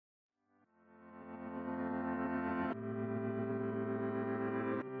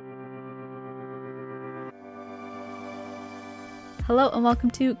Hello and welcome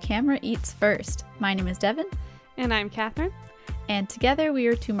to Camera Eats First. My name is Devin. And I'm Catherine. And together we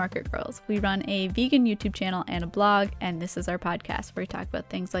are two market girls. We run a vegan YouTube channel and a blog, and this is our podcast where we talk about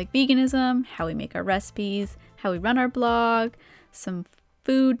things like veganism, how we make our recipes, how we run our blog, some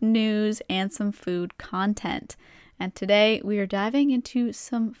food news, and some food content. And today we are diving into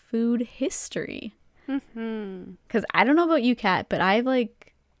some food history. Because I don't know about you, Kat, but I've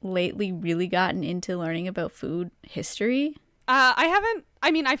lately really gotten into learning about food history.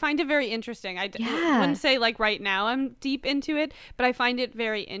 I find it very interesting. I wouldn't say right now I'm deep into it, but I find it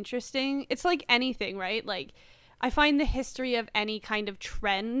very interesting. It's like anything, right? I find the history of any kind of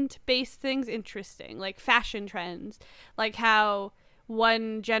trend-based things interesting, like fashion trends, like how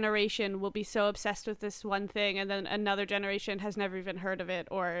one generation will be so obsessed with this one thing and then another generation has never even heard of it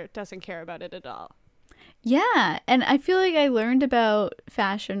or doesn't care about it at all. Yeah, and I feel like I learned about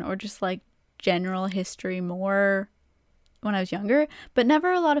fashion or just general history more when I was younger, but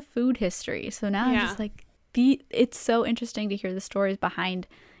never a lot of food history. So now I'm just it's so interesting to hear the stories behind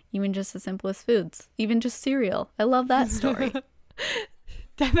even just the simplest foods, even just cereal. I love that story.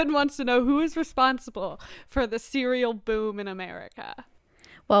 Devin wants to know who is responsible for the cereal boom in America.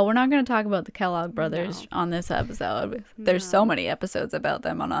 Well, we're not going to talk about the Kellogg brothers on this episode. There's so many episodes about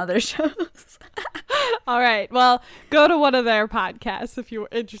them on other shows. All right. Well, go to one of their podcasts if you're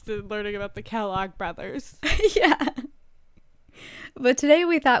interested in learning about the Kellogg brothers. Yeah. But today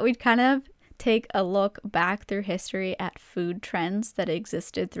we thought we'd kind of take a look back through history at food trends that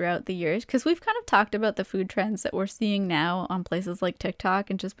existed throughout the years. Because we've kind of talked about the food trends that we're seeing now on places like TikTok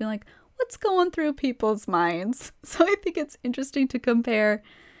and just being like, what's going through people's minds? So I think it's interesting to compare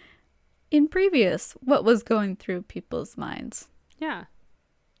in previous what was going through people's minds. Yeah.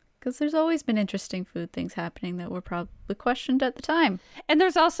 Because there's always been interesting food things happening that were probably questioned at the time. And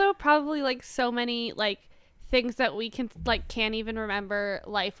there's also probably so many things that we can't even remember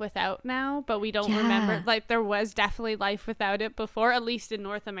life without now, but we don't remember. There was definitely life without it before, at least in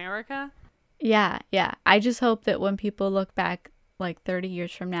North America. Yeah. I just hope that when people look back 30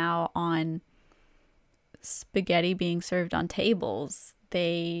 years from now on spaghetti being served on tables,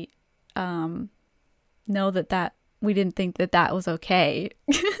 they know that we didn't think that was okay.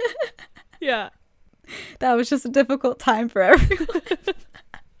 Yeah. That was just a difficult time for everyone.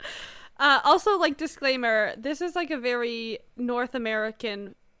 Also, disclaimer, this is a very North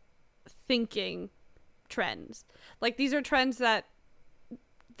American thinking trends. These are trends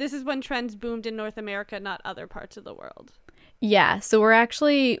this is when trends boomed in North America, not other parts of the world. Yeah, so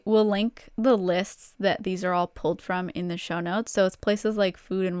we'll link the lists that these are all pulled from in the show notes. So it's places like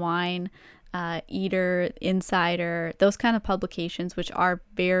Food and Wine, Eater, Insider, those kind of publications, which are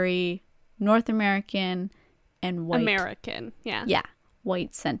very North American and white. American, yeah. Yeah.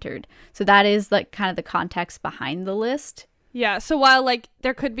 White centered. So that is kind of the context behind the list. Yeah, so while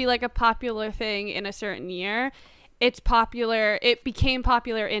there could be a popular thing in a certain year, it became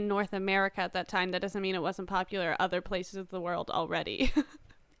popular in North America at that time. That doesn't mean it wasn't popular other places of the world already.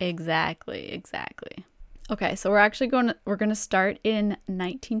 Exactly. Okay, so we're going to start in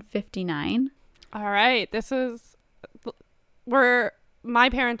 1959. All right. This is where my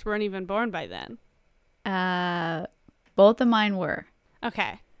parents weren't even born by then. Both of mine were.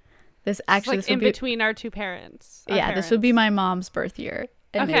 Okay. This actually in between our two parents. This would be my mom's birth year.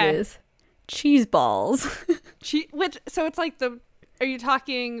 And it is cheese balls. So it's are you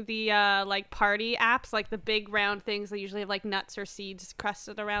talking the party apps, the big round things that usually have nuts or seeds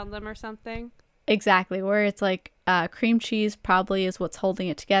crusted around them or something? Exactly, where it's cream cheese probably is what's holding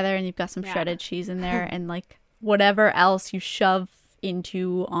it together, and you've got some shredded cheese in there and whatever else you shove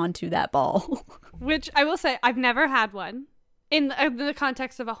onto that ball. Which I will say, I've never had one. In the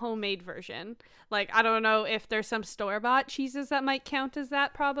context of a homemade version. I don't know if there's some store-bought cheeses that might count as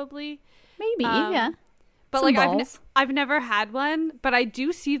that, probably. Maybe, yeah. But I've never had one, but I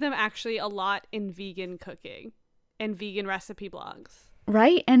do see them actually a lot in vegan cooking and vegan recipe blogs.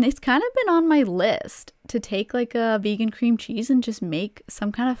 Right, and it's kind of been on my list to take a vegan cream cheese and just make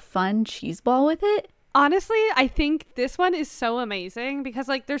some kind of fun cheese ball with it. Honestly, I think this one is so amazing because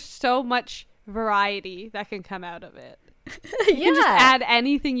there's so much variety that can come out of it. You can just add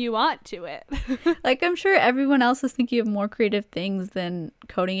anything you want to it. I'm sure everyone else is thinking of more creative things than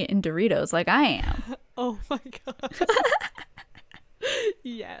coating it in Doritos like I am. Oh my god.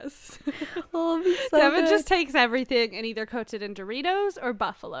 Yes. Oh, so Devin good. just takes everything and either coats it in Doritos or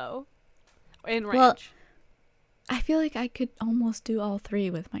Buffalo in ranch. Well, I feel like I could almost do all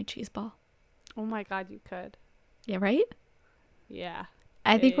three with my cheese ball. Oh my god, you could. Yeah, right? Yeah.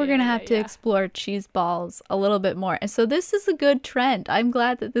 I think we're going to have to explore cheese balls a little bit more. And so this is a good trend. I'm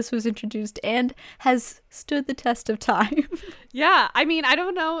glad that this was introduced and has stood the test of time. Yeah. I mean, I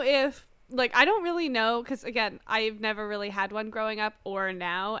don't know if, like, I don't really know because, again, I've never really had one growing up or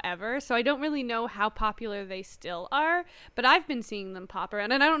now ever. So I don't really know how popular they still are. But I've been seeing them pop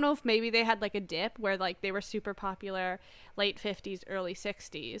around. And I don't know if maybe they had, like, a dip where, like, they were super popular late 50s, early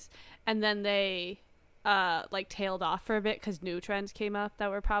 60s. And then they... like tailed off for a bit because new trends came up that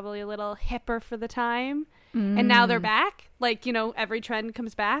were probably a little hipper for the time, and now they're back. Like, you know, every trend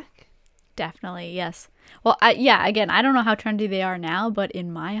comes back. Definitely, yes. Well, again, I don't know how trendy they are now, but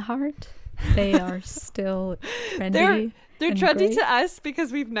in my heart, they are still trendy. They're trendy great to us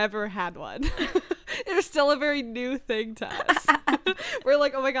because we've never had one. They're still a very new thing to us. We're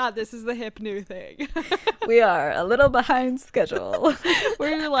like, oh my god, this is the hip new thing. We are a little behind schedule.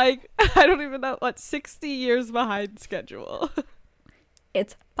 We're like, I don't even know, 60 years behind schedule.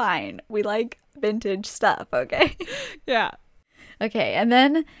 It's fine. We like vintage stuff, okay? Yeah. Okay, and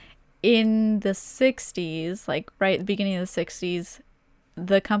then in the 60s, like right at the beginning of the 60s,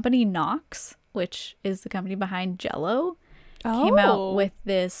 the company Knox, which is the company behind Jell-O, came out with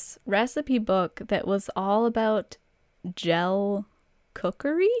this recipe book that was all about gel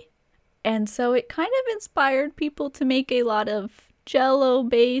cookery. And so it kind of inspired people to make a lot of Jell-O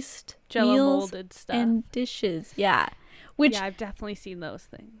based meals molded stuff and dishes. Yeah. Yeah, I've definitely seen those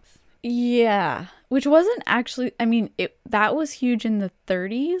things. Yeah. Which wasn't actually, I mean, that was huge in the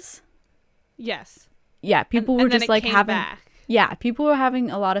 30s. Yes. Yeah, people were just like having back. Yeah, people were having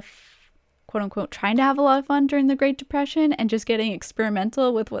a lot of quote unquote trying to have a lot of fun during the Great Depression and just getting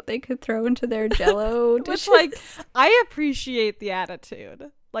experimental with what they could throw into their Jell-O dishes. Which, like, I appreciate the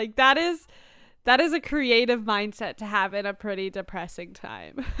attitude. Like, that is a creative mindset to have in a pretty depressing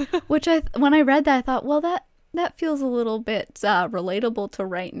time. Which when I read that, I thought, well, that feels a little bit relatable to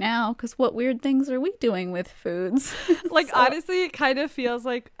right now, because what weird things are we doing with foods? Like, so, honestly, it kind of feels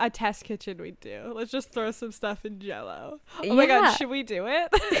like a test kitchen we'd do. Let's just throw some stuff in Jell-O. Oh my god, should we do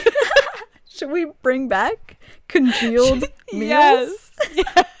it? Should we bring back congealed meals?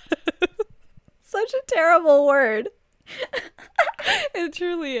 Yes. Such a terrible word. It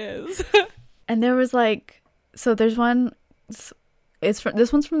truly is. And there was like, so there's one,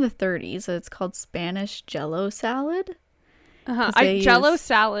 this one's from the 30s. So it's called Spanish Jell-O salad. Jell-O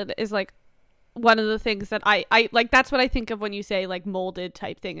salad is like one of the things that I like. That's what I think of when you say like molded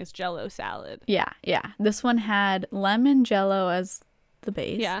type thing is Jell-O salad. Yeah. This one had lemon Jell-O as the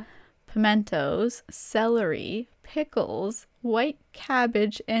base. Yeah. Pimentos, celery, pickles, white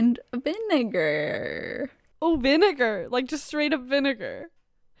cabbage, and vinegar. Oh, vinegar. Like just straight up vinegar.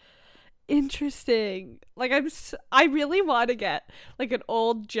 Interesting. Like I really want to get like an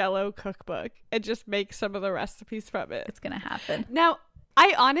old Jell-O cookbook and just make some of the recipes from it. It's gonna happen. Now,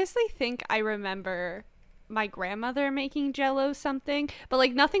 I honestly think I remember my grandmother making Jell-O something, but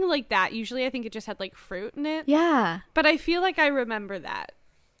like nothing like that. Usually I think it just had like fruit in it. Yeah. But I feel like I remember that.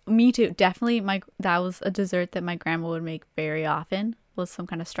 Me too. Definitely that was a dessert that my grandma would make very often, was some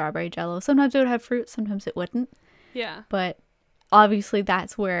kind of strawberry Jell-O. Sometimes it would have fruit, sometimes it wouldn't. Yeah. But obviously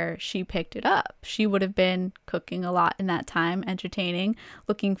that's where she picked it up. She would have been cooking a lot in that time, entertaining,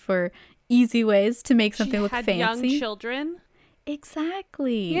 looking for easy ways to make something look fancy. Young children.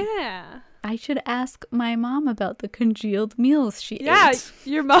 Exactly. Yeah. I should ask my mom about the congealed meals she ate. Yeah,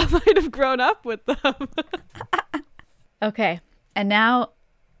 your mom might have grown up with them. Okay. And now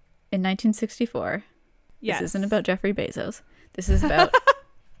in 1964, yes. This isn't about Jeffrey Bezos. This is about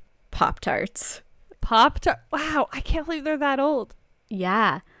Pop-Tarts. Pop-Tart. Wow, I can't believe they're that old.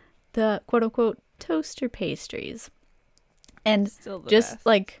 Yeah. The quote-unquote toaster pastries. And just best.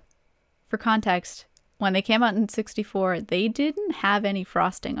 Like, for context, when they came out in 64, they didn't have any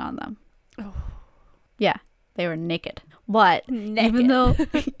frosting on them. Oh. Yeah, they were naked. But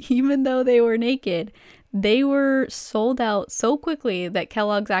even though they were naked, they were sold out so quickly that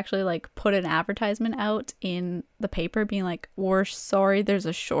Kellogg's actually like put an advertisement out in the paper being like, we're sorry, there's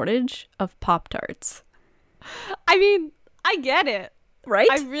a shortage of Pop-Tarts. I mean, I get it. Right?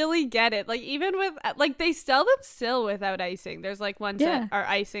 I really get it. Like, even with, like, they sell them still without icing. There's like ones that are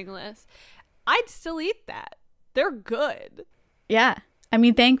icingless. I'd still eat that. They're good. Yeah. I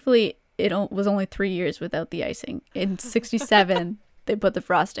mean, thankfully, it was only 3 years without the icing. In 67, they put the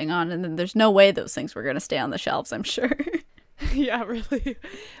frosting on, and then there's no way those things were going to stay on the shelves, I'm sure. Yeah, really.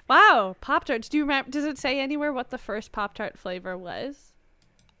 Wow. Pop-Tarts. Do you remember, does it say anywhere what the first Pop-Tart flavor was?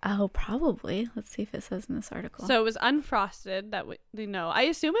 Oh, probably. Let's see if it says in this article. So it was unfrosted. That we know. I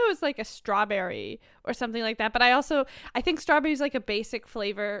assume it was like a strawberry or something like that. But I think strawberry is like a basic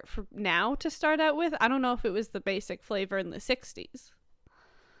flavor for now to start out with. I don't know if it was the basic flavor in the 60s.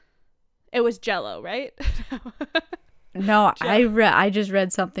 It was Jell-O, right? No, I just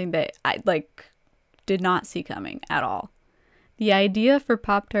read something that I did not see coming at all. The idea for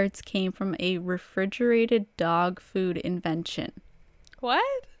Pop-Tarts came from a refrigerated dog food invention.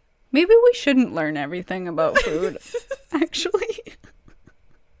 What? Maybe we shouldn't learn everything about food, actually.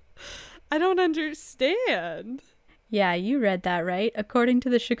 I don't understand. Yeah, you read that right. According to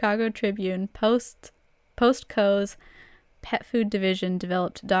the Chicago Tribune, Postco's pet food division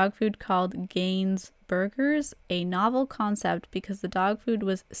developed dog food called Gaines Burgers, a novel concept because the dog food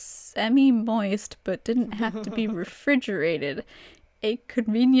was semi-moist but didn't have to be refrigerated, a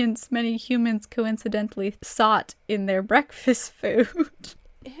convenience many humans coincidentally sought in their breakfast food.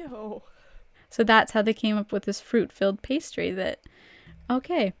 Ew. So that's how they came up with this fruit-filled pastry that,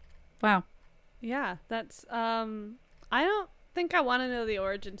 okay, wow. Yeah, that's, I don't think I want to know the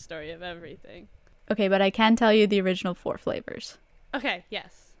origin story of everything. Okay, but I can tell you the original 4 flavors. Okay,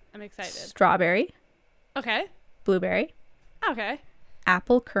 yes. I'm excited. Strawberry. Okay. Blueberry. Okay.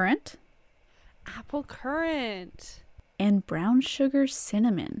 Apple currant. Apple currant. And brown sugar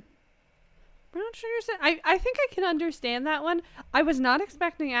cinnamon. Brown sugar cinnamon. I think I can understand that one. I was not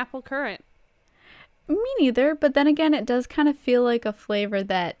expecting apple currant. Me neither, but then again, it does kind of feel like a flavor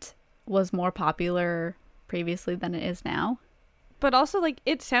that was more popular previously than it is now. But also,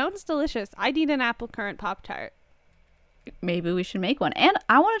 it sounds delicious. I need an apple currant Pop-Tart. Maybe we should make one. And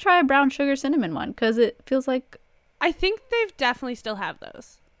I want to try a brown sugar cinnamon one because it feels like... I think they've definitely still have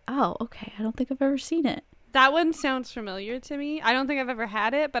those. Oh, okay. I don't think I've ever seen it. That one sounds familiar to me. I don't think I've ever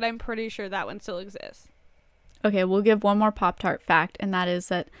had it, but I'm pretty sure that one still exists. Okay, we'll give one more Pop-Tart fact, and that is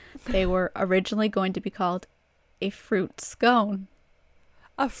that they were originally going to be called a fruit scone.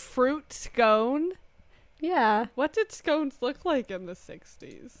 A fruit scone? Yeah. What did scones look like in the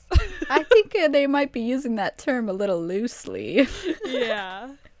 60s? I think they might be using that term a little loosely.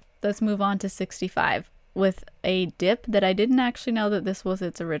 Yeah. Let's move on to 65 with a dip that I didn't actually know that this was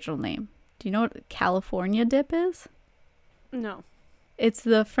its original name. Do you know what California dip is? No. It's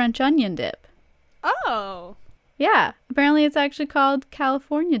the French onion dip. Oh. Yeah. Apparently it's actually called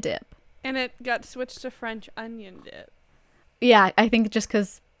California dip. And it got switched to French onion dip. Yeah, I think just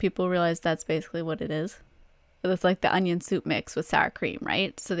because people realize that's basically what it is. It's like the onion soup mix with sour cream,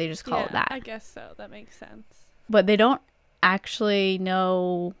 right? So they just call it that. I guess so. That makes sense. But they don't actually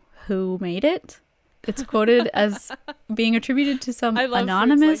know who made it. It's quoted as being attributed to some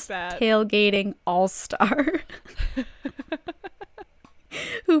anonymous tailgating all-star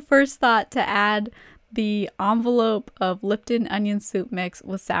who first thought to add the envelope of Lipton onion soup mix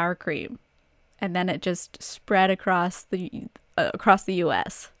with sour cream. And then it just spread across the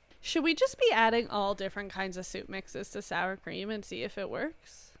U.S. Should we just be adding all different kinds of soup mixes to sour cream and see if it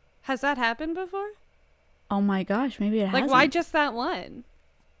works? Has that happened before? Oh my gosh, maybe it hasn't. Why just that one?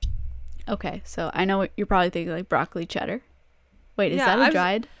 Okay, so I know what you're probably thinking, broccoli cheddar. Wait, is that a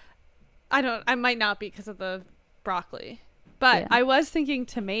dried? I might not be because of the broccoli. But I was thinking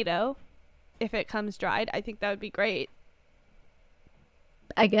tomato. If it comes dried, I think that would be great.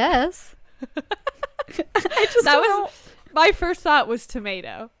 I guess. My first thought was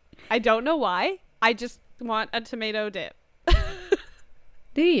tomato. I don't know why. I just want a tomato dip.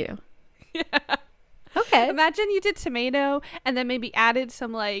 Do you? Yeah. Okay. Imagine you did tomato and then maybe added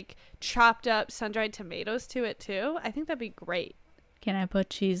some chopped up sun-dried tomatoes to it too. I think that'd be great. Can I put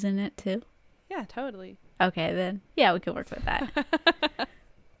cheese in it too? Yeah, totally. Okay, then. Yeah, we can work with that.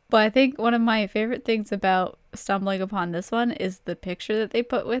 But I think one of my favorite things about stumbling upon this one is the picture that they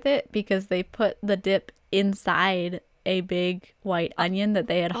put with it, because they put the dip inside a big white onion that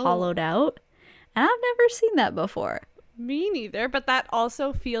they had hollowed out. And I've never seen that before. Me neither, but that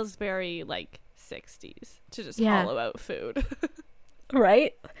also feels very 60s to just hollow out food.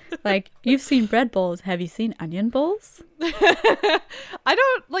 Right? You've seen bread bowls. Have you seen onion bowls? I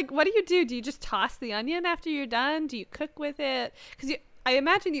don't, what do you do? Do you just toss the onion after you're done? Do you cook with it? Because I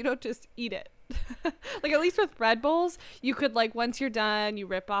imagine you don't just eat it. At least with bread bowls, you could once you're done, you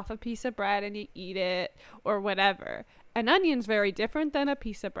rip off a piece of bread and you eat it or whatever. An onion's very different than a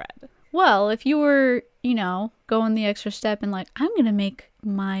piece of bread. Well, if you were, going the extra step and I'm going to make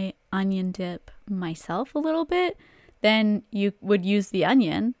my onion dip myself a little bit, then you would use the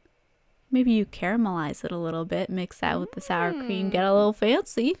onion. Maybe you caramelize it a little bit, mix that with the sour cream, get a little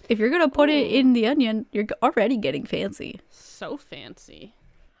fancy. If you're going to put it in the onion, you're already getting fancy. So fancy.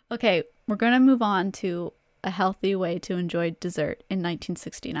 Okay, we're going to move on to a healthy way to enjoy dessert in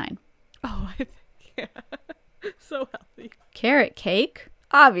 1969. Oh, yeah. So healthy. Carrot cake,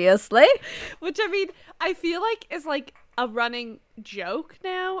 obviously. Which, I feel is a running joke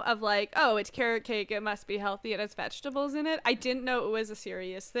now of like, oh, it's carrot cake, it must be healthy, it has vegetables in it. I didn't know it was a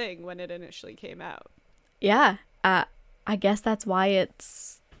serious thing when it initially came out. Yeah. I guess that's why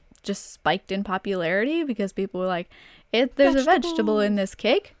it's just spiked in popularity, because people were like, there's a vegetable in this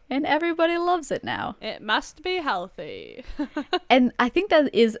cake, and everybody loves it now. It must be healthy. And I think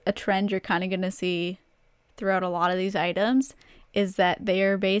that is a trend you're kind of going to see throughout a lot of these items, is that they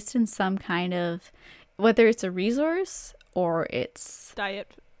are based in some kind of, whether it's a resource or it's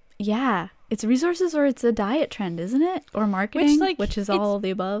diet. Yeah, it's resources or it's a diet trend, isn't it? Or marketing, which is all of the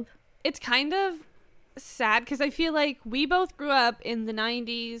above. It's kind of sad because I feel like we both grew up in the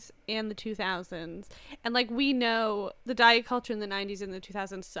 90s and the 2000s, and like we know the diet culture in the 90s and the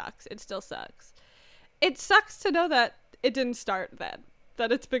 2000s sucks. It still sucks. It sucks to know that it didn't start then,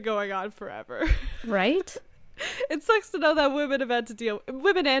 that it's been going on forever. Right? It sucks to know that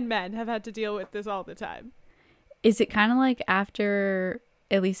women and men have had to deal with this all the time. Is it kind of like after,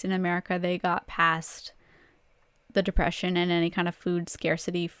 at least in America, they got past the Depression and any kind of food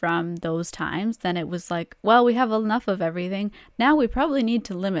scarcity from those times, then it was like, well, we have enough of everything. Now we probably need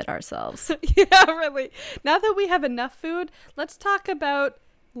to limit ourselves. Yeah, really. Now that we have enough food, let's talk about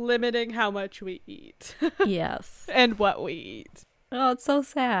limiting how much we eat. Yes. And what we eat. Oh, it's so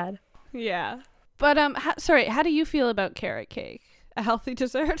sad. Yeah. But, how do you feel about carrot cake? A healthy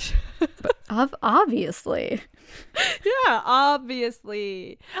dessert? Obviously. Yeah,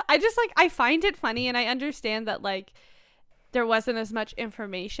 obviously. I find it funny, and I understand that, like, there wasn't as much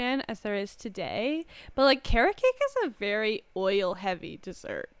information as there is today. But, like, carrot cake is a very oil-heavy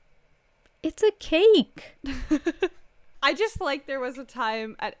dessert. It's a cake. I just like there was a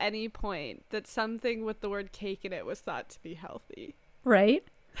time at any point that something with the word cake in it was thought to be healthy. Right?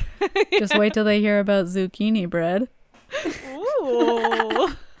 Just wait till they hear about zucchini bread. Ooh.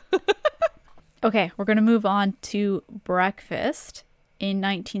 Okay, we're going to move on to breakfast in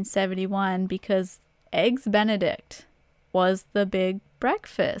 1971 because Eggs Benedict was the big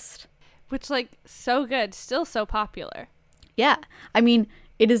breakfast. Which, like, so good. Still so popular. Yeah. I mean,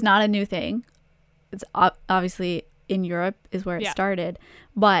 it is not a new thing. It's obviously in Europe is where it started.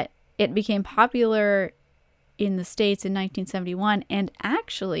 But it became popular in the States in 1971 and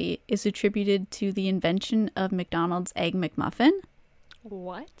actually is attributed to the invention of McDonald's Egg McMuffin.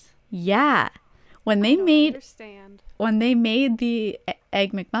 What? Yeah. When they made the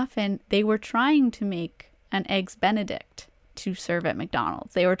Egg McMuffin, they were trying to make an Eggs Benedict to serve at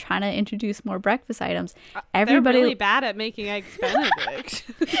McDonald's. They were trying to introduce more breakfast items. Everybody they're really bad at making Eggs Benedict.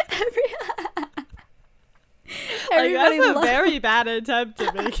 That's a very bad attempt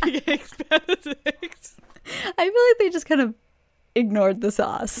at making Eggs Benedict. I feel like they just kind of ignored the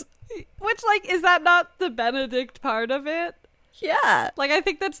sauce. Which, like, is that not the Benedict part of it? Yeah. Like, I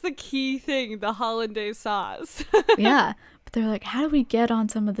think that's the key thing, the hollandaise sauce. Yeah. But they're like, how do we get on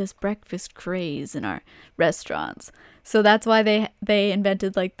some of this breakfast craze in our restaurants? So that's why they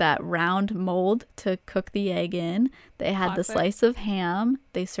invented, like, that round mold to cook the egg in. They had the slice of ham.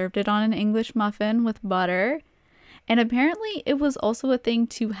 They served it on an English muffin with butter. And apparently it was also a thing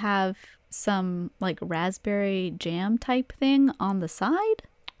to have some, like, raspberry jam type thing on the side.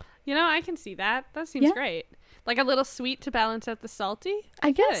 You know, I can see that. That seems great. Like a little sweet to balance out the salty?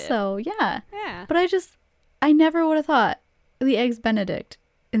 I guess so, yeah. Yeah. But I never would have thought the Eggs Benedict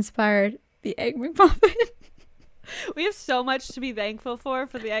inspired the Egg McMuffin. We have so much to be thankful for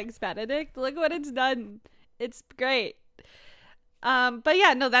the Eggs Benedict. Look what it's done. It's great. But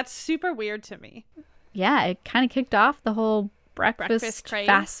yeah, no, that's super weird to me. Yeah, it kind of kicked off the whole breakfast craze.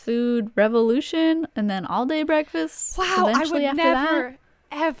 Fast food revolution, and then all-day breakfast. Wow, I would never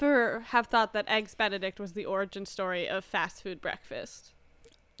ever have thought that Eggs Benedict was the origin story of fast food breakfast.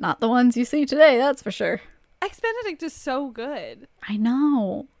 Not the ones you see today, that's for sure. Eggs Benedict is so good. I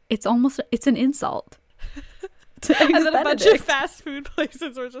know. It's an insult to Eggs And then Benedict. a bunch of fast food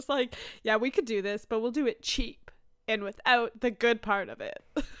places were just like, yeah, we could do this, but we'll do it cheap and without the good part of it.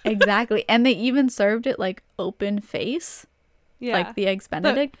 Exactly. And they even served it like open face. Yeah. Like the Eggs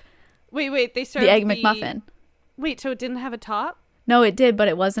Benedict. Wait, they served the Egg McMuffin. Wait, so it didn't have a top? No, it did, but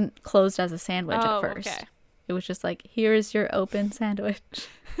it wasn't closed as a sandwich at first. Okay. It was just like, here's your open sandwich.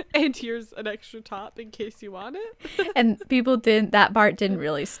 And here's an extra top in case you want it. And that part didn't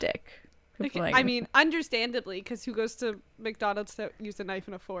really stick. Like, I mean, understandably, because who goes to McDonald's to use a knife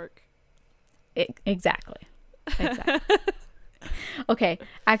and a fork? Exactly. Okay,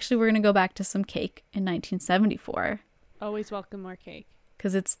 actually, we're going to go back to some cake in 1974. Always welcome more cake.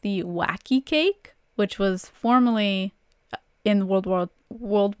 Because it's the Wacky cake, which was formerly in World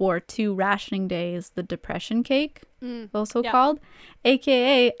War II rationing days, the Depression cake, also called,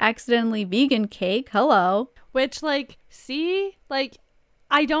 aka accidentally vegan cake. Hello. Which, like, see? Like,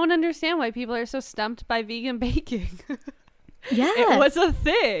 I don't understand why people are so stumped by vegan baking. Yeah. It was a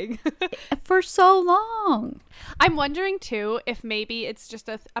thing. For so long. I'm wondering, too, if maybe it's just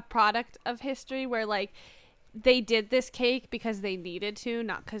a product of history where, like, they did this cake because they needed to,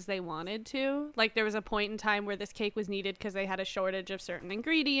 not because they wanted to. Like, there was a point in time where this cake was needed because they had a shortage of certain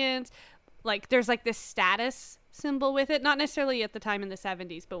ingredients. Like, there's, like, this status symbol with it. Not necessarily at the time in the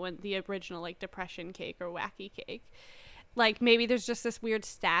 70s, but when the original, like, depression cake or wacky cake. Like, maybe there's just this weird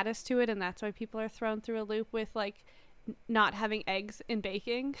status to it, and that's why people are thrown through a loop with, like, not having eggs in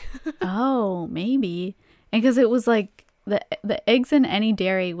baking. Oh, maybe. And because it was, like, the eggs in any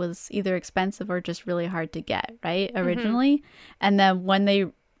dairy was either expensive or just really hard to get, right, originally? Mm-hmm. And then when they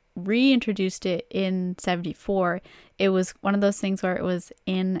reintroduced it in 74, it was one of those things where it was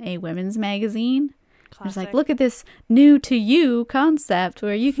in a women's magazine. It's like, look at this new to you concept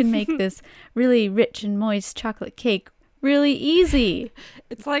where you can make this really rich and moist chocolate cake really easy.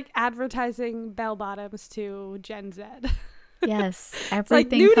 It's like advertising bell bottoms to Gen Z. Yes,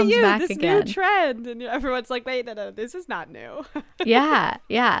 everything like, comes back this again. New trend, and everyone's like, wait, no, this is not new. Yeah.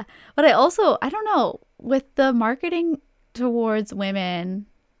 But I don't know, with the marketing towards women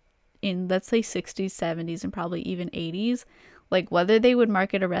in, let's say, 60s, 70s, and probably even 80s, like whether they would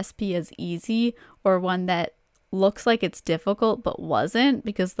market a recipe as easy or one that looks like it's difficult but wasn't,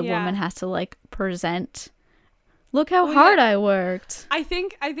 because the woman has to like present, look how hard I worked. I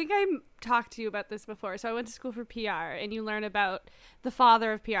think I talked to you about this before. So I went to school for PR, and you learn about the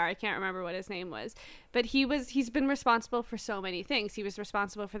father of PR. I can't remember what his name was, but he's been responsible for so many things. He was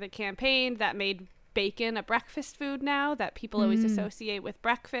responsible for the campaign that made bacon a breakfast food now that people always associate with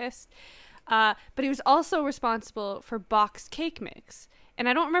breakfast. But he was also responsible for boxed cake mix. And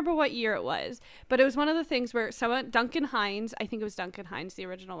I don't remember what year it was, but it was one of the things where Duncan Hines, I think it was Duncan Hines, the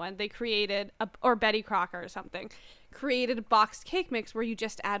original one, they created, or Betty Crocker or something, created a boxed cake mix where you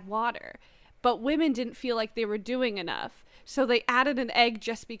just add water. But women didn't feel like they were doing enough. So they added an egg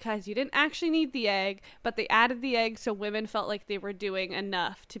just because you didn't actually need the egg, but they added the egg so women felt like they were doing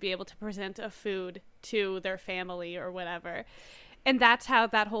enough to be able to present a food to their family or whatever. And that's how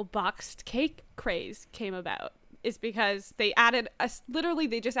that whole boxed cake craze came about, is because they added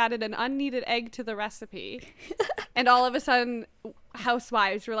they just added an unneeded egg to the recipe. And all of a sudden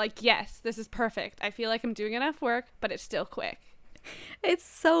housewives were like, yes, this is perfect. I feel like I'm doing enough work, but it's still quick. It's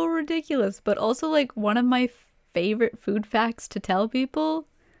so ridiculous, but also like one of my favorite food facts to tell people.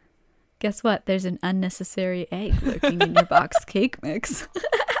 Guess what? There's an unnecessary egg lurking in your boxed cake mix.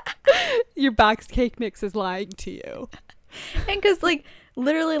 Your boxed cake mix is lying to you. And because like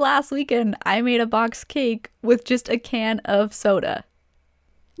literally last weekend I made a boxed cake with just a can of soda,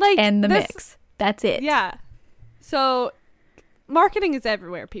 like, and the mix. That's it. Yeah. So marketing is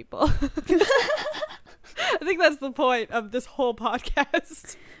everywhere, people. I think that's the point of this whole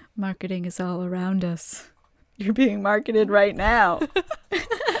podcast. Marketing is all around us. You're being marketed right now.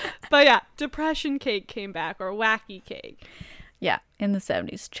 But yeah, depression cake came back, or wacky cake. Yeah, in the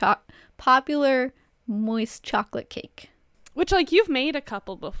 70s. Popular moist chocolate cake. Which, like, you've made a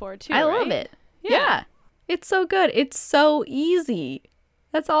couple before, too, I right? love it. Yeah. It's so good. It's so easy.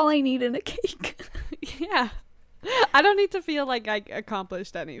 That's all I need in a cake. Yeah. I don't need to feel like I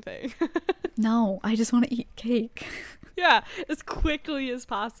accomplished anything. No, I just want to eat cake. Yeah, as quickly as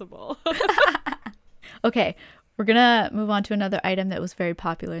possible. Okay, we're going to move on to another item that was very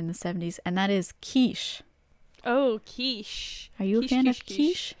popular in the 70s, and that is quiche. Oh, quiche. Are you a fan of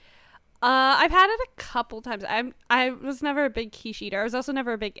quiche? I've had it a couple times. I was never a big quiche eater. I was also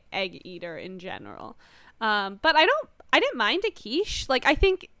never a big egg eater in general. But I didn't mind a quiche. Like, I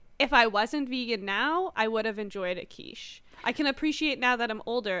think if I wasn't vegan now, I would have enjoyed a quiche. I can appreciate now that I'm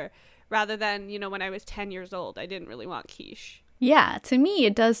older, rather than, when I was 10 years old, I didn't really want quiche. Yeah, to me,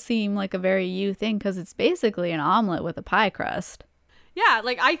 it does seem like a very you thing, because it's basically an omelet with a pie crust. Yeah,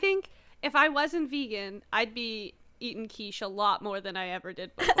 like, I think if I wasn't vegan, I'd be eating quiche a lot more than I ever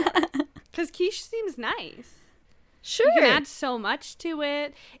did before. Because quiche seems nice. Sure. You can add so much to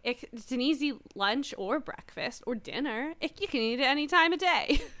it. It's an easy lunch or breakfast or dinner. You can eat it any time of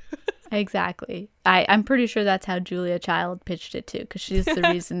day. Exactly. I'm pretty sure that's how Julia Child pitched it too, because she's the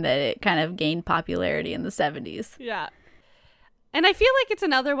reason that it kind of gained popularity in the 70s. Yeah. And I feel like it's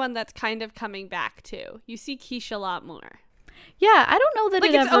another one that's kind of coming back too. You see quiche a lot more. Yeah, I don't know that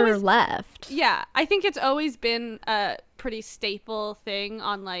it ever left. Yeah, I think it's always been a pretty staple thing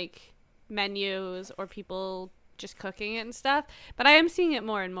on like menus or people just cooking it and stuff. But I am seeing it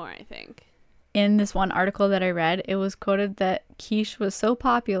more and more, I think. in this one article that I read, it was quoted that quiche was so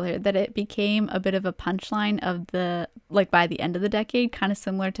popular that it became a bit of a punchline of the, like, by the end of the decade, kind of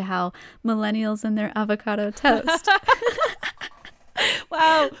similar to how millennials and their avocado toast.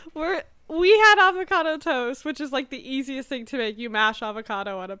 Wow, we had avocado toast, which is like the easiest thing to make. You mash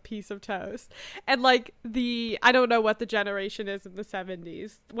avocado on a piece of toast. And like I don't know what the generation is in the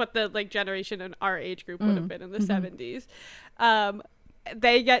 70s, what the like generation in our age group would have been in the 70s.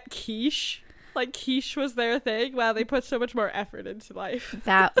 They get quiche. Like quiche was their thing. Wow, they put so much more effort into life.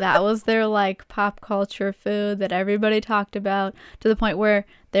 That was their like pop culture food that everybody talked about, to the point where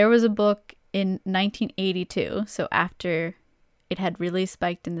there was a book in 1982, so after it had really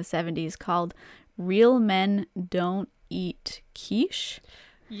spiked in the 70s, called Real Men Don't Eat Quiche.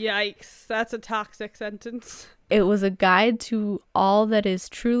 Yikes, that's a toxic sentence. It was a guide to all that is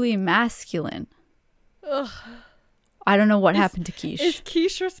truly masculine. Ugh. I don't know what happened to quiche. Is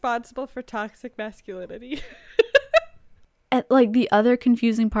quiche responsible for toxic masculinity? And, like, the other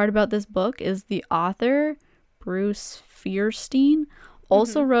confusing part about this book is the author, Bruce Fierstein,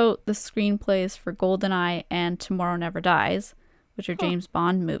 also wrote the screenplays for GoldenEye and Tomorrow Never Dies, which are James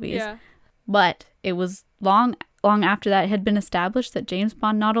Bond movies. Yeah. But it was long after that it had been established that James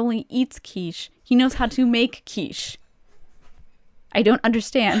Bond not only eats quiche, he knows how to make quiche. I don't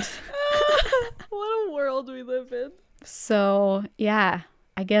understand. What a world we live in. So, yeah,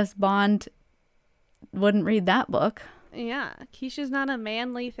 I guess Bond wouldn't read that book. Yeah, quiche is not a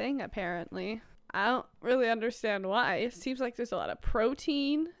manly thing, apparently. I don't really understand why. It seems like there's a lot of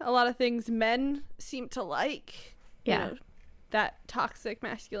protein, a lot of things men seem to like. Yeah. You know, that toxic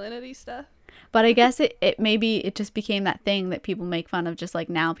masculinity stuff. But I guess it just became that thing that people make fun of. Just like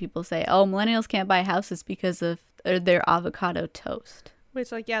now people say, oh, millennials can't buy houses because of their avocado toast.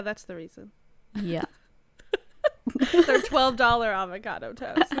 Which, like, yeah, that's the reason. Yeah. They're $12 avocado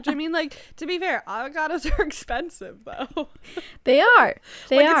toast. Which, I mean, like, to be fair, avocados are expensive, though. They are.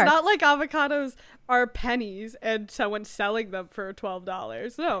 They are. It's not like avocados are pennies and someone's selling them for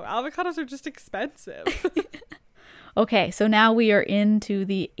 $12. No, avocados are just expensive. Okay, so now we are into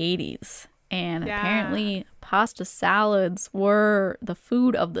the 80s. And apparently pasta salads were the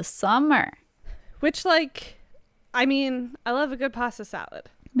food of the summer. Which, like, I mean, I love a good pasta salad.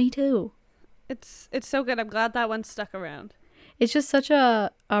 Me too. It's so good. I'm glad that one stuck around. It's just such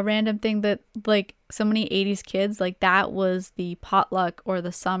a random thing that, like, so many 80s kids, like, that was the potluck or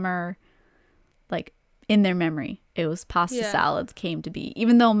the summer, like, in their memory. It was pasta salads came to be.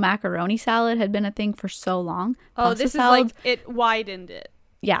 Even though macaroni salad had been a thing for so long. Oh, this salads, is like, it widened it.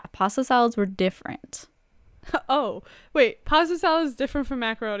 Yeah, pasta salads were different. Oh, wait, pasta salad is different from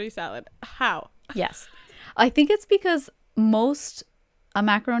macaroni salad. How? Yes. I think it's because a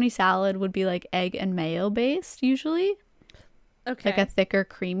macaroni salad would be like egg and mayo based usually. Okay. Like a thicker,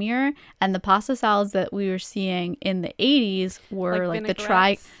 creamier. And the pasta salads that we were seeing in the 80s were like the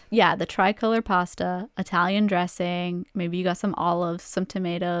tricolor pasta, Italian dressing, maybe you got some olives, some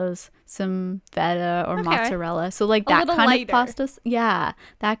tomatoes, some feta or mozzarella. So like that kind lighter. Of pasta. Yeah,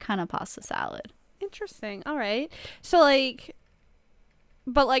 that kind of pasta salad. Interesting. All right. So like,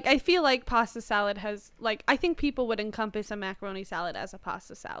 but like I feel like pasta salad has like, I think people would encompass a macaroni salad as a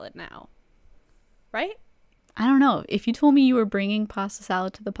pasta salad now. Right? I don't know. If you told me you were bringing pasta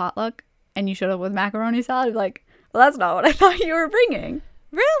salad to the potluck and you showed up with macaroni salad, I'd be like, well, that's not what I thought you were bringing.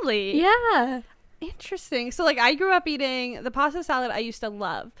 Really? Yeah. Interesting. So, like, I grew up eating the pasta salad I used to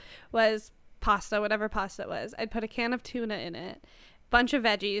love was pasta, whatever pasta it was. I'd put a can of tuna in it, bunch of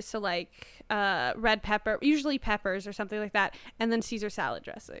veggies, so like red pepper, usually peppers or something like that, and then Caesar salad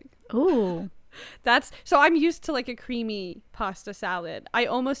dressing. Ooh. So I'm used to like a creamy pasta salad. I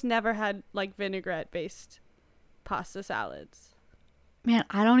almost never had like vinaigrette-based pasta salads. Man,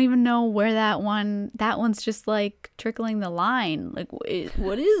 I don't even know where that one's just like trickling the line. Like,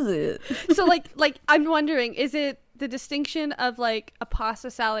 what is it? So like I'm wondering, is it the distinction of like a pasta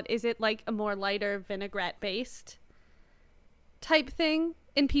salad? Is it like a more lighter vinaigrette based type thing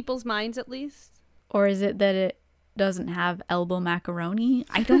in people's minds, at least? Or is it that it doesn't have elbow macaroni?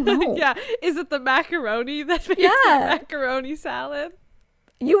 I don't know. Yeah, is it the macaroni that makes the macaroni salad?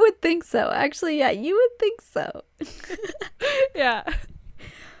 You would think so. Actually, yeah, you would think so. Yeah.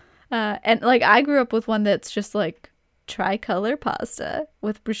 And like I grew up with one that's just like tricolor pasta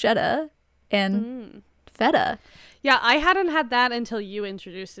with bruschetta and feta. Yeah, I hadn't had that until you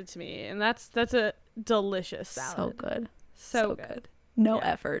introduced it to me, and that's a delicious salad. So good. So good. No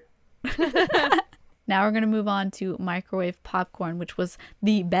effort. Now we're going to move on to microwave popcorn, which was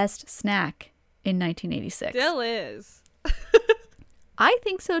the best snack in 1986. Still is. I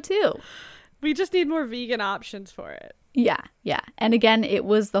think so too. We just need more vegan options for it. Yeah, yeah. And again, it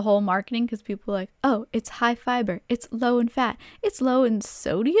was the whole marketing because people were like, oh, it's high fiber, it's low in fat, it's low in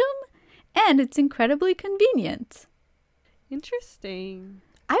sodium, and it's incredibly convenient. Interesting.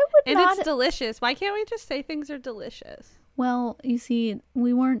 And it's delicious. Why can't we just say things are delicious? Well, you see,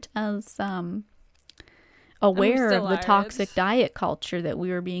 we weren't as aware of the toxic diet culture that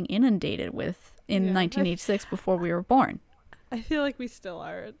we were being inundated with in 1986 before we were born. I feel like we still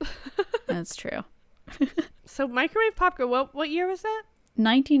aren't. That's true. So microwave popcorn, what year was that?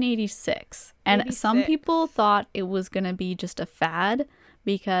 1986. And 86. Some people thought it was going to be just a fad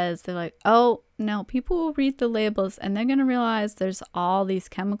because they're like, oh, no, people will read the labels and they're going to realize there's all these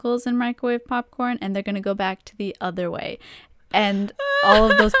chemicals in microwave popcorn and they're going to go back to the other way. And all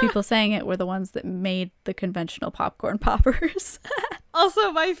of those people saying it were the ones that made the conventional popcorn poppers.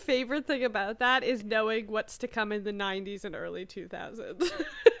 Also, my favorite thing about that is knowing what's to come in the 90s and early 2000s.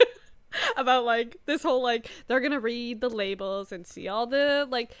 About like this whole like they're gonna read the labels and see all the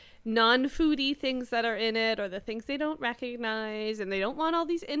like non-foodie things that are in it or the things they don't recognize, and they don't want all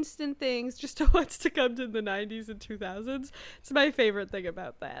these instant things, just to what's to come in the 90s and 2000s. It's my favorite thing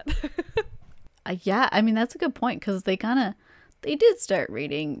about that. Yeah, I mean that's a good point because they did start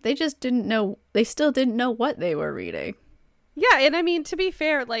reading. They just didn't know. They still didn't know what they were reading. Yeah, and I mean, to be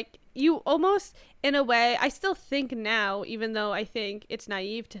fair, like, you almost, in a way, I still think now, even though I think it's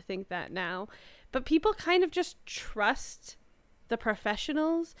naive to think that now, but people kind of just trust the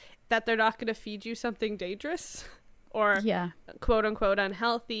professionals that they're not going to feed you something dangerous or quote unquote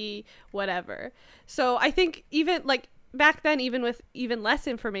unhealthy, whatever. So I think even, like, back then, even with even less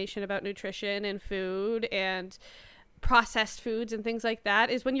information about nutrition and food and processed foods and things like that,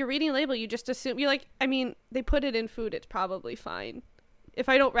 is when you're reading a label, you just assume, you're like, I mean, they put it in food, it's probably fine. If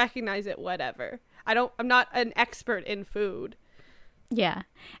I don't recognize it, whatever. I'm not an expert in food. Yeah.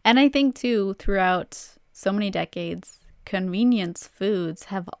 And I think too, throughout so many decades, convenience foods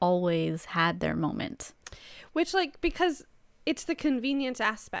have always had their moment. Which, like, because it's the convenience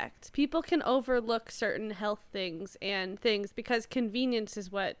aspect. People can overlook certain health things and things because convenience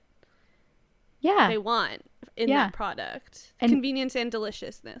is what they want in that product. And convenience and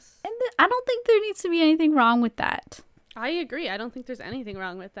deliciousness. And I don't think there needs to be anything wrong with that. I agree. I don't think there's anything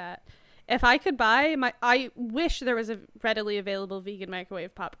wrong with that. If I could buy I wish there was a readily available vegan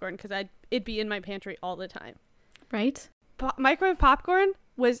microwave popcorn because it'd be in my pantry all the time. Right? Microwave popcorn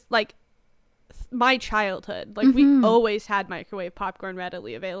was like my childhood. Like we always had microwave popcorn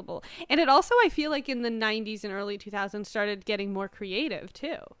readily available. And it also, I feel like in the 90s and early 2000s started getting more creative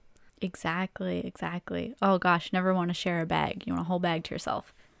too. Exactly. Oh gosh, never want to share a bag. You want a whole bag to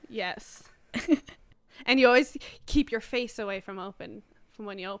yourself. Yes. And you always keep your face away from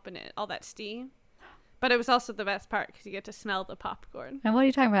when you open it, all that steam. But it was also the best part because you get to smell the popcorn. And what are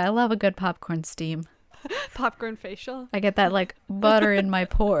you talking about? I love a good popcorn steam. Popcorn facial. I get that like butter in my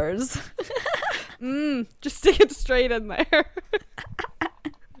pores. Just stick it straight in there.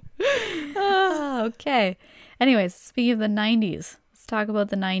 Okay. Anyways, speaking of the 90s, let's talk about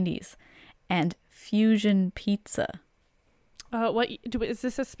the 90s and fusion pizza. Is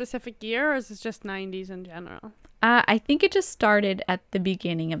this a specific year or is this just 90s in general? I think it just started at the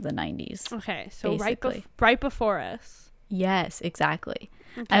beginning of the 90s. Okay, so right before us. Yes, exactly.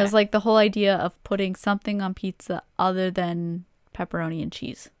 Okay. I was like the whole idea of putting something on pizza other than pepperoni and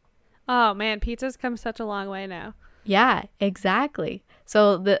cheese. Oh man, pizza's come such a long way now. Yeah, exactly.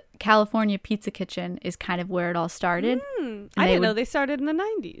 So the California Pizza Kitchen is kind of where it all started. I didn't know they started in the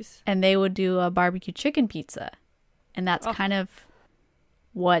 90s. And they would do a barbecue chicken pizza. And that's kind of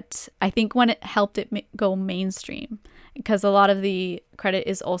what I think when it helped it go mainstream, because a lot of the credit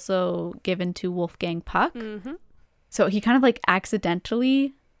is also given to Wolfgang Puck. Mm-hmm. So he kind of like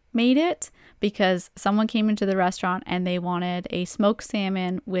accidentally made it because someone came into the restaurant and they wanted a smoked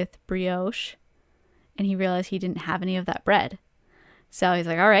salmon with brioche. And he realized he didn't have any of that bread. So he's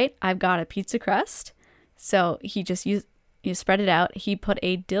like, all right, I've got a pizza crust. So he just spread it out. He put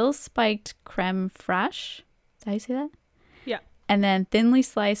a dill spiked creme fraiche. Is that how you say that? Yeah. And then thinly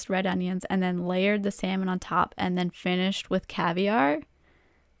sliced red onions and then layered the salmon on top and then finished with caviar.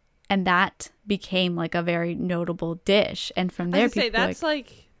 And that became like a very notable dish. And from there,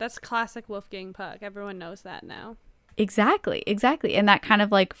 that's classic Wolfgang Puck. Everyone knows that now. Exactly. And that kind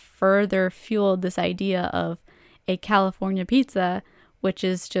of like further fueled this idea of a California pizza, which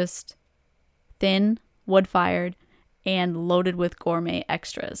is just thin, wood-fired, and loaded with gourmet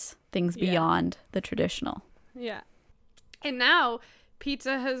extras, things beyond the traditional. Yeah. And now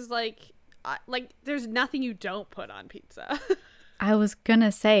pizza has like there's nothing you don't put on pizza. I was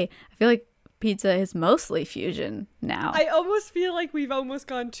gonna say, I feel like pizza is mostly fusion now. I almost feel like we've almost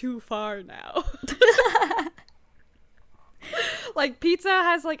gone too far now. Like pizza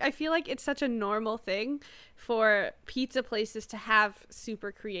has like, I feel like it's such a normal thing for pizza places to have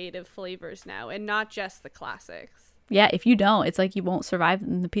super creative flavors now and not just the classics. Yeah, if you don't, it's like you won't survive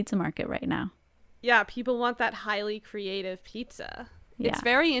in the pizza market right now. Yeah, people want that highly creative pizza. Yeah. It's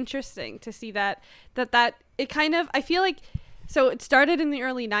very interesting to see that it kind of, I feel like, so it started in the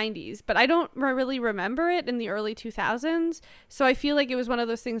early 90s, but I don't really remember it in the early 2000s. So I feel like it was one of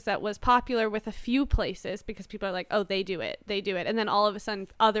those things that was popular with a few places because people are like, oh, they do it. And then all of a sudden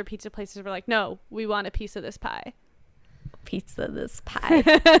other pizza places were like, no, we want a piece of this pie. Pizza this pie.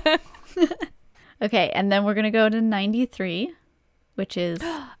 Okay, and then we're going to go to 93, which is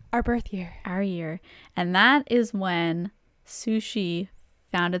our birth year. Our year. And that is when sushi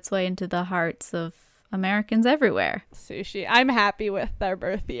found its way into the hearts of Americans everywhere. Sushi. I'm happy with our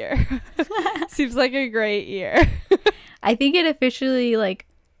birth year. Seems like a great year. I think it officially like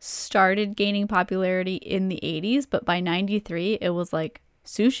started gaining popularity in the 80s, but by 93 it was like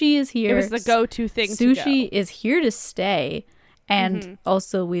sushi is here. It was the go-to thing. Sushi is here to stay. And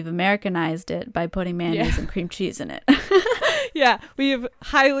also we've Americanized it by putting mayonnaise and cream cheese in it. Yeah, we're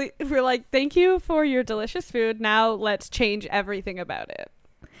like, thank you for your delicious food. Now let's change everything about it.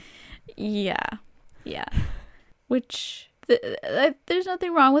 Yeah. Which there's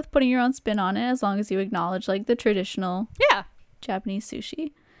nothing wrong with putting your own spin on it as long as you acknowledge like the traditional Japanese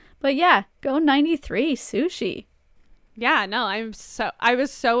sushi. But yeah, go 93 sushi. Yeah, no, I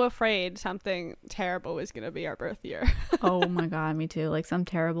was so afraid something terrible was going to be our birth year. Oh my God, me too. Like some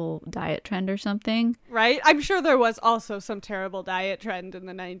terrible diet trend or something. Right? I'm sure there was also some terrible diet trend in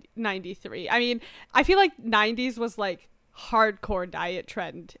the 93. I mean, I feel like 90s was like hardcore diet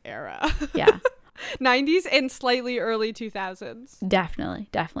trend era. Yeah. 90s and slightly early 2000s.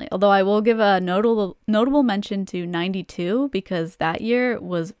 Definitely. Although I will give a notable mention to 92 because that year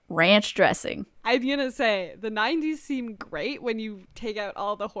was ranch dressing. I'm going to say the 90s seem great when you take out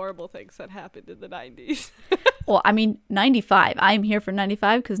all the horrible things that happened in the 90s. Well, I mean, 95. I'm here for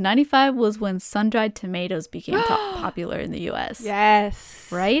 95 because 95 was when sun-dried tomatoes became popular in the U.S. Yes.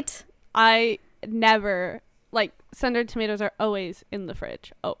 Right? I never... Like, sun-dried tomatoes are always in the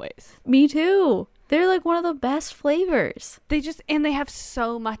fridge. Always. Me too. They're like one of the best flavors. And they have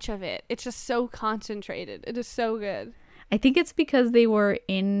so much of it. It's just so concentrated. It is so good. I think it's because they were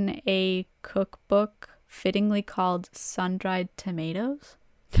in a cookbook fittingly called Sun-Dried Tomatoes.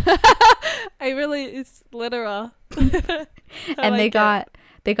 It's literal. And they got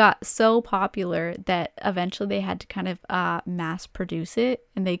so popular that eventually they had to kind of mass produce it,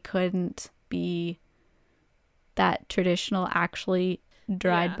 and they couldn't be that traditional actually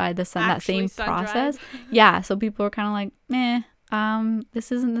dried by the sun, that same process. Yeah, so people were kind of like,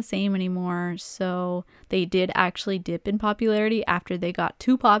 this isn't the same anymore. So they did actually dip in popularity after they got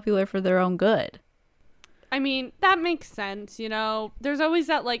too popular for their own good. I mean, that makes sense, you know. There's always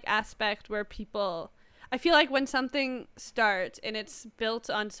that like aspect where people, I feel like when something starts and it's built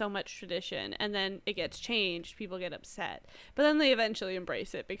on so much tradition and then it gets changed, people get upset. But then they eventually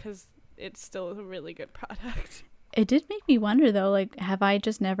embrace it because it's still a really good product. It did make me wonder though, like, have I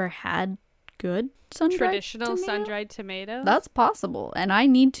just never had good traditional sun-dried tomato? That's possible, and I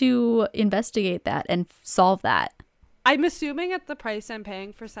need to investigate that and solve that. I'm assuming at the price I'm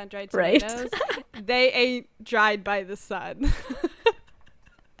paying for sun-dried tomatoes, they ain't dried by the sun.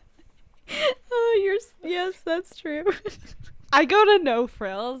 Yes, that's true. I go to no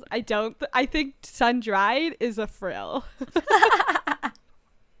frills. I think sun-dried is a frill.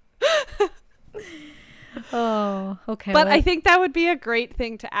 Oh, okay. But I think that would be a great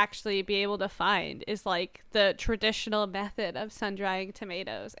thing to actually be able to find is like the traditional method of sun-drying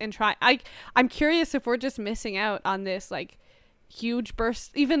tomatoes and try. I'm curious if we're just missing out on this like huge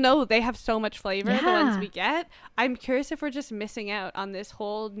burst, even though they have so much flavor, the ones we get. I'm curious if we're just missing out on this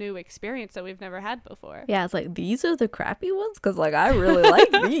whole new experience that we've never had before. Yeah, it's like, these are the crappy ones? Because like I really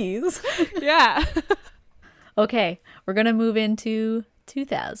like these. Yeah. Okay, we're going to move into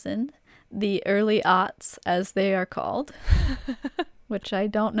 2000. The early aughts, as they are called, which I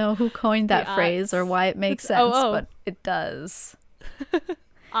don't know who coined that phrase or why it makes sense, but it does.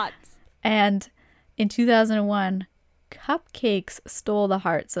 Aughts. And in 2001, cupcakes stole the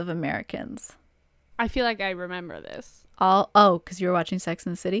hearts of Americans. I feel like I remember this. Because you were watching Sex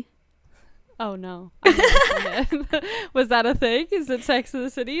and the City? Oh, no. Was that a thing? Is it Sex and the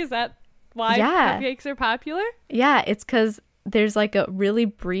City? Is that why cupcakes are popular? Yeah, it's because there's like a really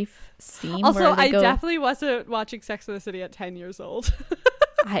brief scene. Also, where they definitely wasn't watching Sex and the City at 10 years old.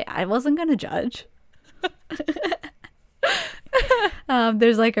 I wasn't going to judge.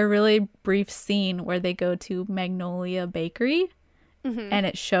 There's like a really brief scene where they go to Magnolia Bakery and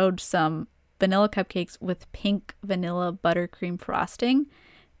it showed some vanilla cupcakes with pink vanilla buttercream frosting.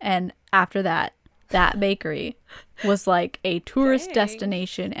 And after that, that bakery was like a tourist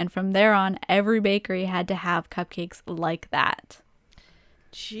destination. And from there on, every bakery had to have cupcakes like that.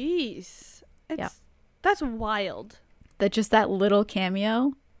 Jeez. That's wild. That little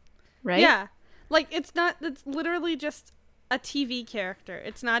cameo, right? Yeah. Like, it's literally just a TV character.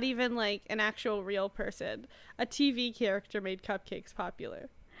 It's not even like an actual real person. A TV character made cupcakes popular.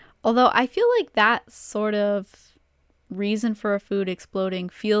 Although I feel like that sort of reason for a food exploding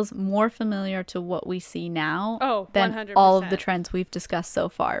feels more familiar to what we see now than 100%. all of the trends we've discussed so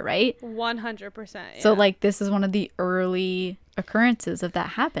far, right? 100%. Yeah. So like this is one of the early occurrences of that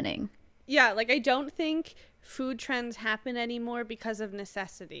happening. Yeah, like I don't think food trends happen anymore because of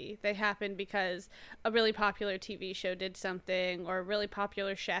necessity. They happen because a really popular TV show did something, or a really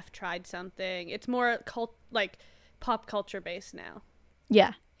popular chef tried something. It's more pop culture based now.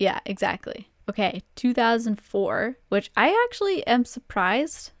 Yeah, exactly. Okay, 2004, which I actually am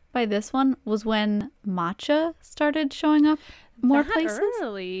surprised by this one, was when matcha started showing up more places.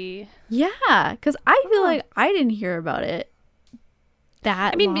 Early. Yeah, because I feel like I didn't hear about it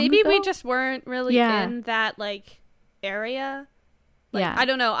that long maybe ago. we just weren't really in that like area. Like, I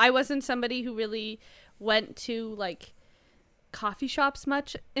don't know. I wasn't somebody who really went to like coffee shops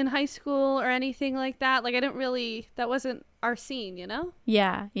much in high school or anything like that. Like, that wasn't our scene, you know?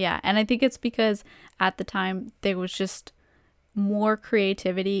 Yeah. And I think it's because at the time there was just more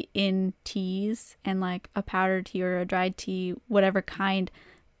creativity in teas, and like a powdered tea or a dried tea, whatever kind,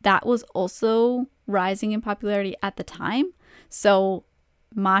 that was also rising in popularity at the time. So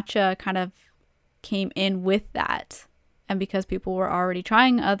matcha kind of came in with that. And because people were already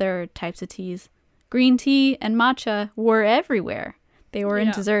trying other types of teas, green tea and matcha were everywhere. They were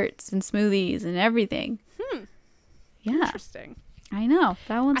in desserts and smoothies and everything. Yeah. Interesting. I know.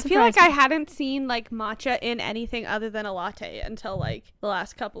 That one surprised I feel like me. I hadn't seen like matcha in anything other than a latte until like the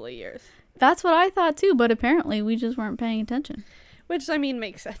last couple of years. That's what I thought too, but apparently we just weren't paying attention. Which, I mean,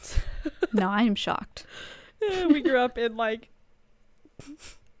 makes sense. No, I am shocked. We grew up in like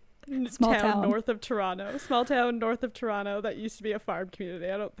Small town north of Toronto. Small town north of Toronto that used to be a farm community.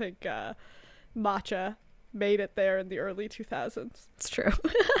 I don't think matcha made it there in the early 2000s. It's true.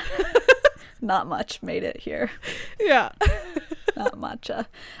 Not much made it here. Yeah. Not matcha.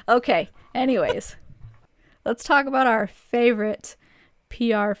 Okay, anyways. Let's talk about our favorite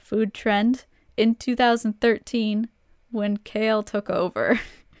PR food trend in 2013 when kale took over.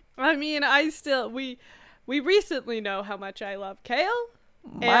 I mean, we recently know how much I love kale.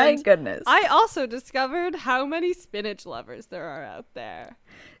 My goodness. I also discovered how many spinach lovers there are out there.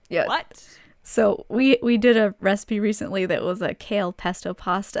 Yeah. What? So we did a recipe recently that was a kale pesto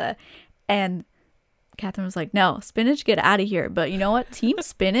pasta, and Catherine was like, no, spinach, get out of here. But you know what? Team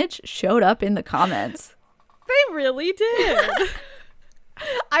Spinach showed up in the comments. They really did.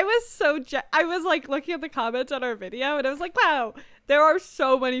 I was like looking at the comments on our video, and I was like, wow, there are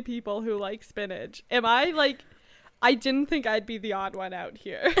so many people who like spinach. I didn't think I'd be the odd one out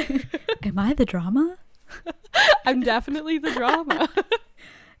here. Am I the drama? I'm definitely the drama.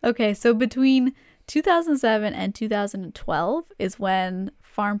 Okay, so between 2007 and 2012 is when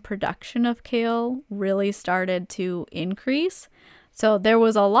farm production of kale really started to increase. So there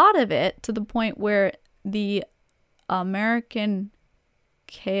was a lot of it, to the point where the American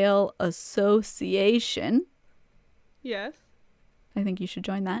Kale Association, yes, I think you should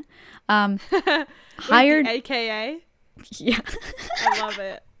join that, hired AKA. Yeah.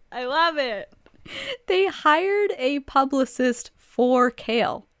 I love it. They hired a publicist for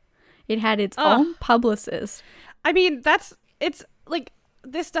kale. It had its own publicist. I mean, it's like,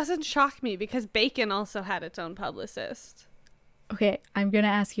 this doesn't shock me because bacon also had its own publicist. Okay, I'm going to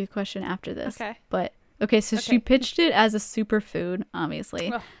ask you a question after this. Okay. So she pitched it as a superfood,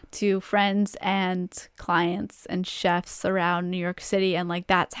 obviously, to friends and clients and chefs around New York City. And like,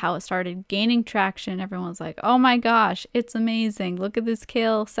 that's how it started gaining traction. Everyone's like, oh my gosh, it's amazing. Look at this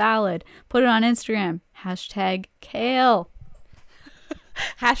kale salad. Put it on Instagram. #kale.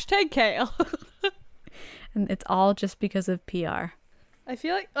 #kale. And it's all just because of PR. I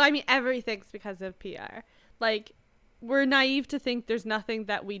feel like, everything's because of PR. Like, we're naive to think there's nothing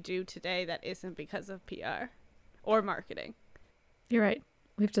that we do today that isn't because of PR or marketing. You're right.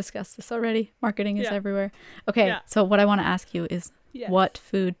 We've discussed this already. Marketing is everywhere. Okay, so what I want to ask you is, what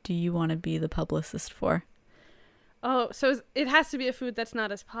food do you want to be the publicist for? Oh, so it has to be a food that's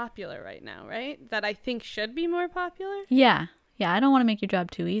not as popular right now, right? That I think should be more popular? Yeah, I don't want to make your job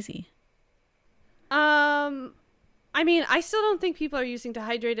too easy. I still don't think people are using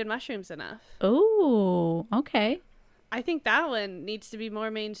dehydrated mushrooms enough. Oh, okay. I think that one needs to be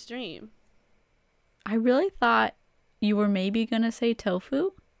more mainstream. I really thought you were maybe going to say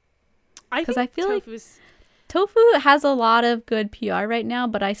tofu. Because I feel like tofu has a lot of good PR right now,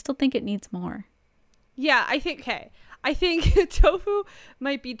 but I still think it needs more. Yeah, I think tofu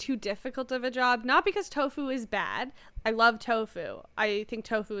might be too difficult of a job. Not because tofu is bad. I love tofu. I think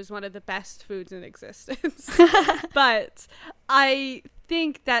tofu is one of the best foods in existence. But I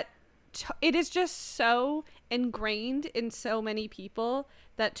think that it is just so ingrained in so many people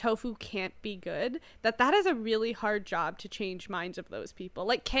that tofu can't be good, that is a really hard job to change minds of those people.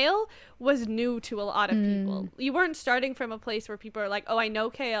 Like, kale was new to a lot of people. You weren't starting from a place where people are like, oh, I know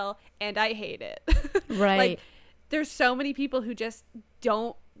kale and I hate it. Right. Like, there's so many people who just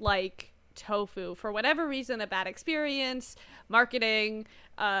don't like tofu for whatever reason, a bad experience, marketing,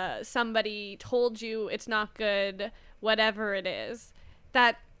 somebody told you it's not good, whatever it is,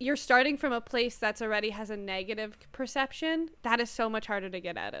 that you're starting from a place that's already has a negative perception. That is so much harder to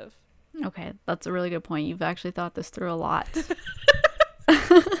get out of. Okay, that's a really good point. You've actually thought this through a lot.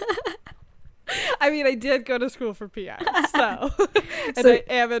 I mean, I did go to school for PR, so and I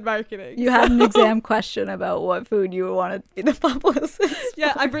am in marketing. You had an exam question about what food you wanted to be the publicist.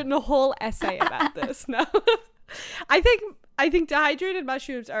 Yeah, I've written a whole essay about this. No, I think dehydrated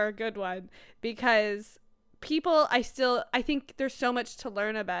mushrooms are a good one because people, I think there's so much to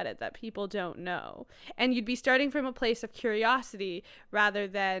learn about it that people don't know, and you'd be starting from a place of curiosity rather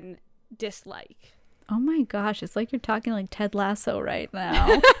than dislike. Oh my gosh, it's like you're talking like Ted Lasso right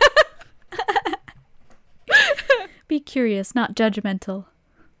now. Be curious, not judgmental.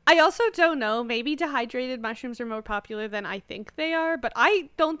 I also don't know. Maybe dehydrated mushrooms are more popular than I think they are, but I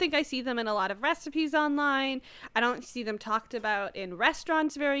don't think I see them in a lot of recipes online. I don't see them talked about in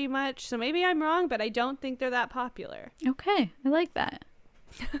restaurants very much. So maybe I'm wrong, but I don't think they're that popular. Okay, I like that.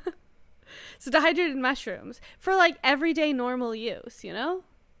 So dehydrated mushrooms for like everyday normal use, you know?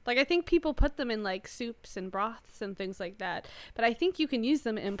 Like, I think people put them in like soups and broths and things like that. But I think you can use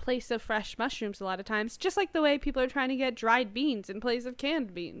them in place of fresh mushrooms a lot of times, just like the way people are trying to get dried beans in place of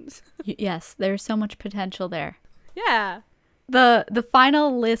canned beans. Yes, there's so much potential there. Yeah. The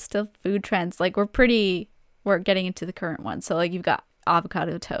final list of food trends, like we're getting into the current one. So like you've got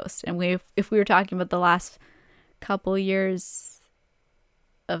avocado toast. And if we were talking about the last couple years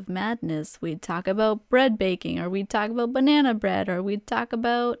of madness, we'd talk about bread baking, or we'd talk about banana bread, or we'd talk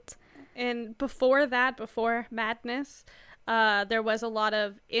about, and before madness, there was a lot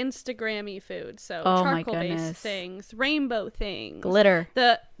of Instagrammy food, so charcoal based things, rainbow things, glitter,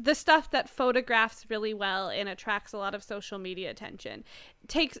 the stuff that photographs really well and attracts a lot of social media attention.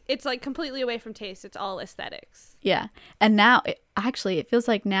 It's like completely away from taste. It's all aesthetics. Yeah. And now it feels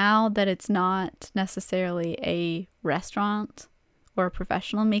like now that it's not necessarily a restaurant or a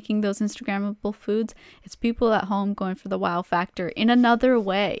professional making those Instagrammable foods, it's people at home going for the wow factor in another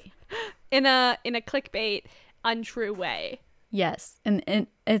way. In a clickbait, untrue way. Yes. And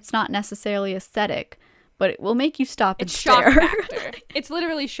it's not necessarily aesthetic, but it will make you stop and it's stare. Shock factor. It's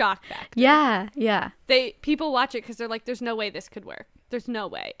literally shock factor. Yeah. People watch it because they're like, there's no way this could work. There's no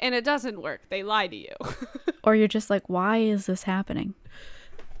way. And it doesn't work. They lie to you. Or you're just like, why is this happening?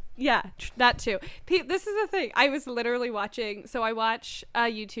 Yeah, that too. This is the thing. I was literally watching. So I watch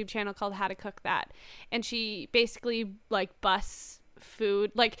a YouTube channel called How to Cook That, and she basically like busts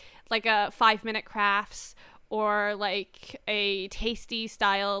food, like a 5-minute crafts or like a tasty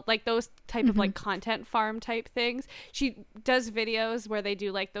style, like those type of like content farm type things. She does videos where they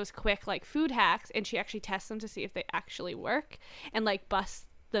do like those quick like food hacks, and she actually tests them to see if they actually work and like busts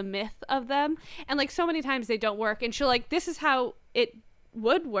the myth of them. And like so many times they don't work, and she'll like, this is how it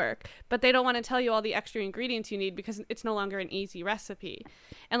would work, but they don't want to tell you all the extra ingredients you need because it's no longer an easy recipe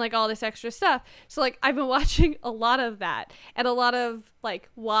and like all this extra stuff. So like I've been watching a lot of that, and a lot of like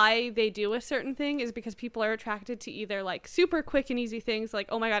why they do a certain thing is because people are attracted to either like super quick and easy things like,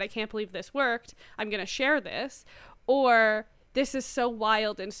 oh my god, I can't believe this worked, I'm gonna share this, or this is so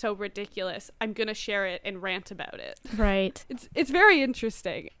wild and so ridiculous, I'm gonna share it and rant about it. Right. It's very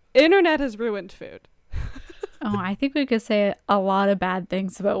interesting. Internet has ruined food. Oh, I think we could say a lot of bad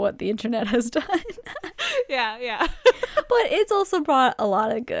things about what the internet has done. Yeah. But it's also brought a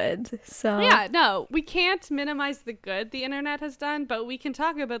lot of good. So yeah, no, we can't minimize the good the internet has done, but we can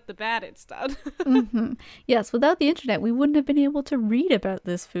talk about the bad it's done. Yes, without the internet, we wouldn't have been able to read about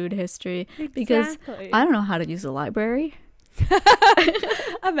this food history. Exactly. Because I don't know how to use a library.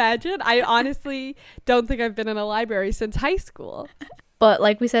 Imagine. I honestly don't think I've been in a library since high school. But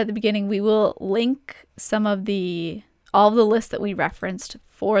like we said at the beginning, we will link all of the lists that we referenced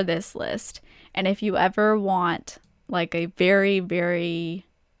for this list. And if you ever want like a very, very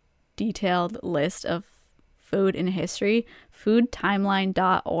detailed list of food in history,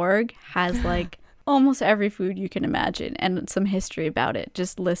 foodtimeline.org has like almost every food you can imagine and some history about it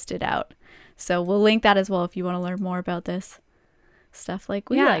just listed out. So we'll link that as well if you want to learn more about this stuff like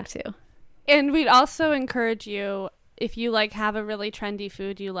we like to. And we'd also encourage you, if you like have a really trendy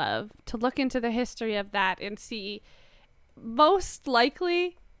food you love, to look into the history of that and see, most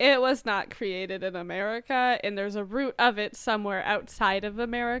likely it was not created in America and there's a root of it somewhere outside of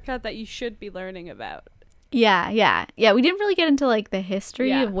America that you should be learning about. Yeah. We didn't really get into like the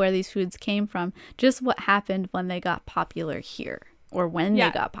history of where these foods came from, just what happened when they got popular here. Or when they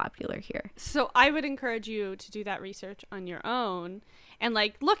got popular here. So I would encourage you to do that research on your own and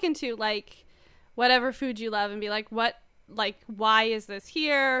like look into like whatever food you love and be like, why is this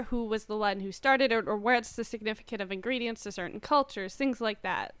here? Who was the one who started it? Or where's the significance of ingredients to certain cultures? Things like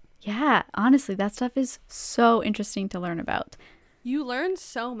that. Yeah, honestly, that stuff is so interesting to learn about. You learn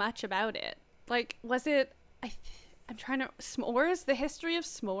so much about it. Like, was it, s'mores? The history of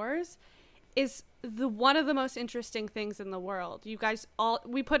s'mores is one of the most interesting things in the world. You guys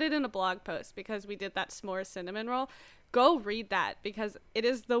we put it in a blog post because we did that s'mores cinnamon roll. Go read that because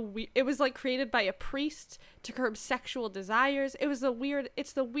it was like created by a priest to curb sexual desires. It's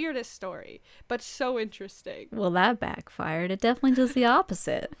the weirdest story, but so interesting. Well, that backfired. It definitely does the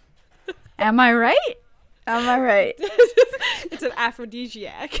opposite. Am I right? It's an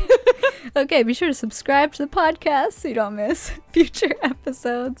aphrodisiac. Okay, be sure to subscribe to the podcast so you don't miss future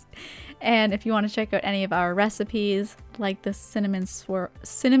episodes. And if you want to check out any of our recipes, like the cinnamon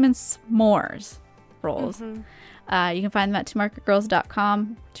s'mores rolls, you can find them at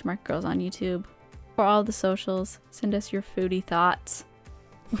twomarketgirls.com, twomarketgirls on YouTube, or all the socials. Send us your foodie thoughts.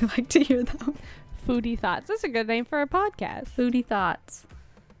 We like to hear them. Foodie thoughts. That's a good name for a podcast. Foodie thoughts.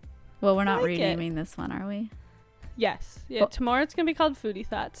 Well, we're not renaming this one, are we? Yes. Yeah. Well, tomorrow it's going to be called Foodie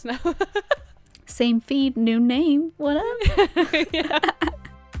Thoughts now. Same feed, new name. What up? Yeah.